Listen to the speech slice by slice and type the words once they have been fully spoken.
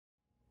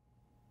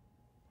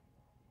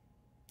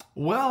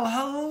Well,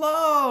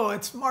 hello,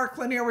 it's Mark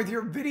Lanier with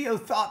your video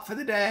thought for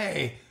the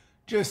day.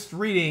 Just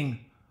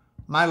reading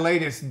my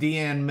latest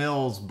Deanne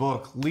Mills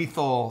book,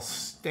 Lethal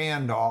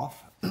Standoff.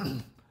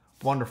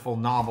 Wonderful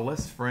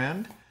novelist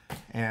friend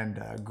and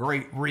a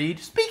great read.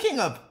 Speaking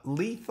of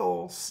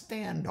Lethal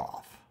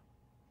Standoff,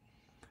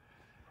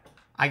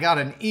 I got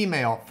an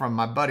email from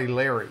my buddy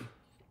Larry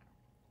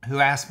who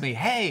asked me,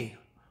 hey,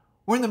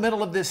 we're in the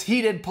middle of this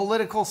heated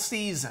political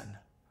season.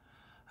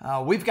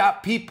 We've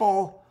got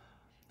people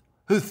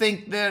who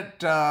think that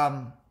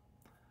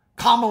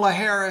Kamala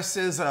Harris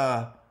is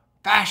a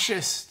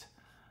fascist.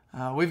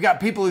 We've got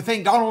people who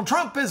think Donald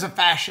Trump is a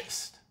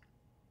fascist.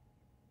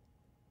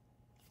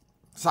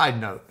 Side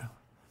note,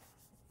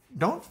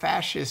 don't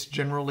fascists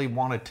generally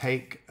want to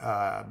take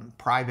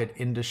private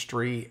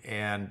industry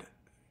and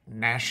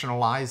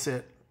nationalize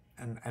it?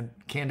 And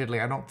candidly,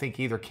 I don't think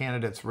either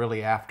candidate's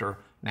really after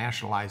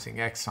nationalizing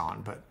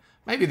Exxon, but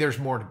maybe there's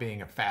more to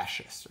being a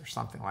fascist or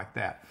something like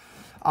that.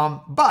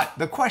 But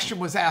the question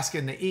was asked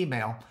in the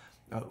email,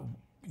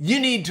 you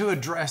need to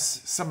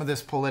address some of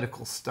this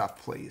political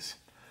stuff, please.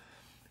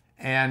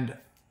 And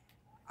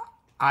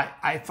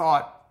I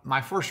thought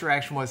my first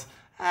reaction was,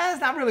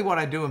 it's not really what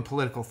I do in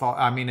political thought.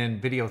 I mean,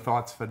 in video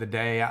thoughts for the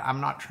day.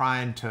 I'm not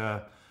trying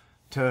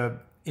to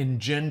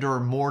engender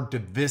more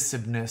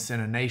divisiveness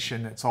in a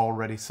nation that's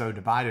already so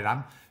divided.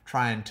 I'm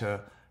trying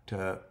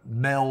to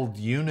meld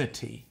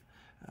unity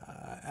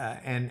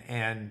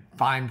and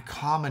find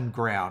common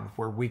ground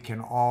where we can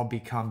all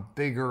become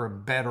bigger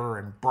and better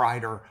and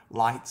brighter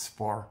lights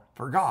for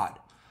God.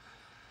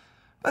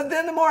 But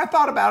then the more I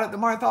thought about it, the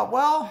more I thought,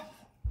 well,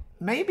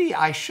 maybe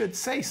I should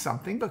say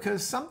something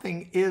because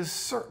something is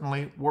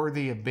certainly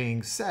worthy of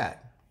being said.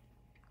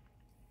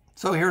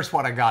 So here's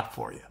what I got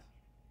for you.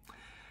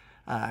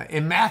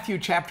 In Matthew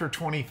chapter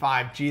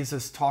 25,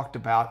 Jesus talked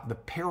about the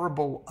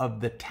parable of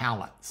the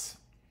talents.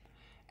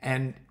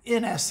 And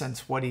in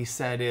essence, what he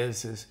said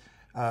is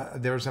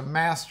there's a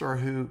master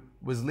who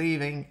was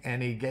leaving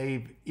and he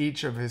gave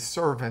each of his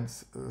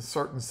servants a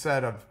certain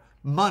set of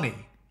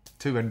money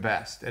to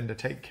invest and to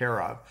take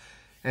care of.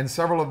 And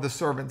several of the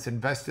servants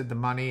invested the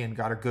money and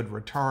got a good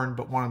return,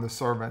 but one of the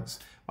servants,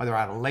 whether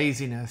out of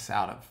laziness,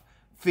 out of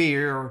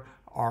fear,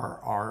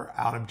 or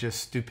out of just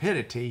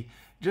stupidity,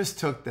 just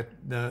took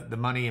the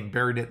money and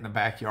buried it in the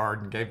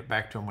backyard and gave it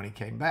back to him when he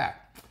came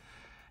back.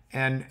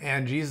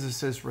 And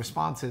Jesus'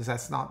 response is,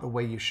 that's not the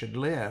way you should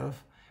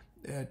live.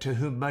 To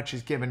whom much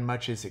is given,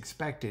 much is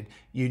expected.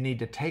 You need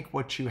to take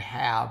what you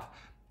have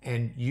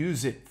and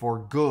use it for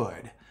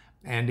good.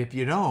 And if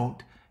you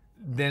don't,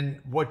 then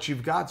what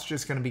you've got is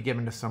just going to be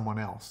given to someone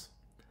else.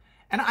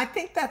 And I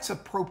think that's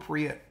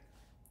appropriate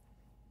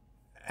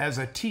as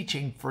a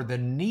teaching for the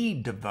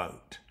need to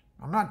vote.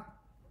 I'm not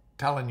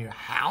telling you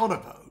how to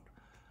vote.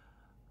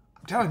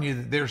 I'm telling you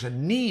that there's a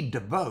need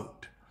to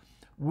vote.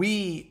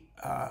 We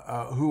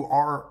who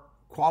are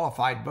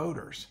qualified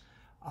voters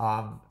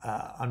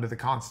under the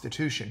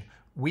Constitution,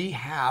 we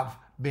have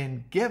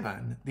been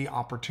given the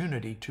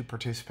opportunity to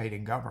participate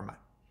in government.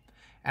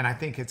 And I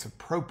think it's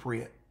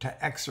appropriate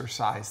to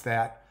exercise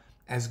that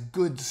as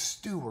good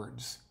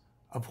stewards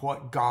of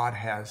what God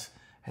has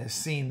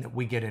seen that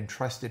we get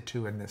entrusted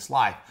to in this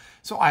life.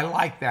 So I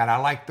like that. I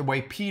like the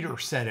way Peter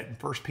said it in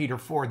 1 Peter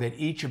 4, that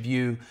each of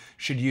you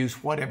should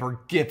use whatever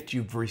gift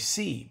you've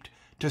received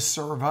to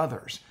serve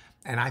others.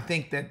 And I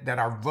think that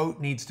our vote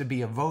needs to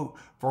be a vote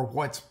for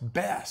what's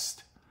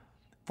best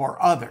for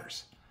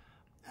others.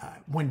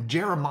 When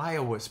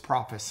Jeremiah was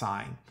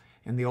prophesying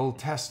in the Old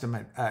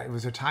Testament, it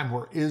was a time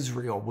where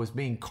Israel was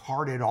being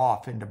carted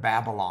off into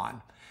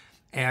Babylon.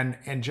 And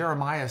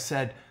Jeremiah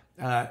said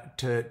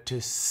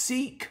to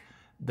seek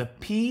the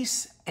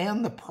peace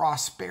and the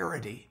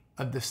prosperity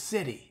of the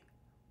city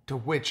to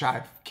which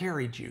I've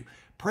carried you.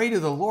 Pray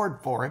to the Lord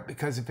for it,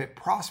 because if it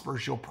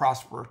prospers, you'll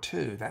prosper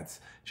too. That's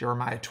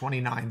Jeremiah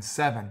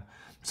 29:7.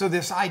 So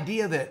this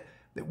idea that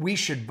we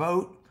should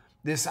vote,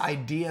 this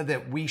idea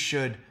that we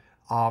should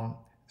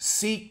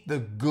seek the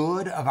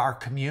good of our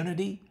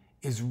community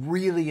is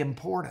really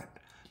important,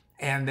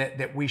 and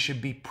that we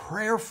should be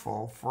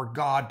prayerful for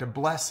God to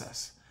bless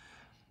us.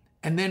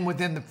 And then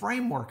within the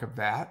framework of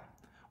that,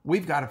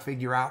 we've got to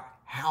figure out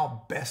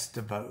how best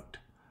to vote.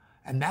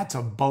 And that's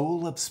a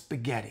bowl of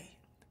spaghetti.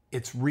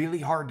 It's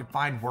really hard to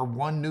find where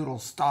one noodle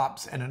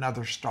stops and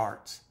another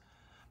starts.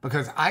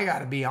 Because I got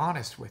to be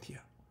honest with you.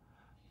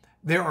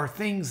 There are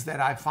things that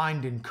I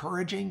find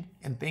encouraging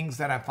and things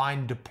that I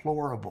find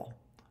deplorable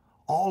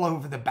all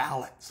over the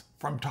ballots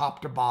from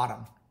top to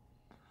bottom.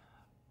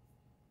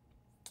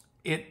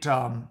 It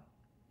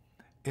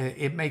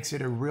makes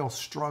it a real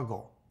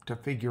struggle to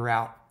figure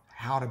out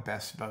how to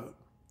best vote.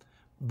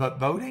 But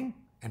voting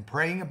and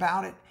praying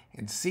about it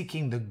and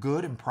seeking the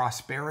good and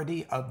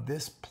prosperity of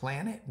this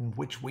planet in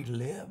which we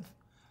live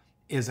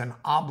is an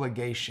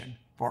obligation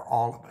for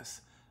all of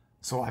us.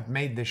 So I've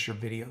made this your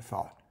video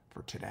thought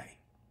for today.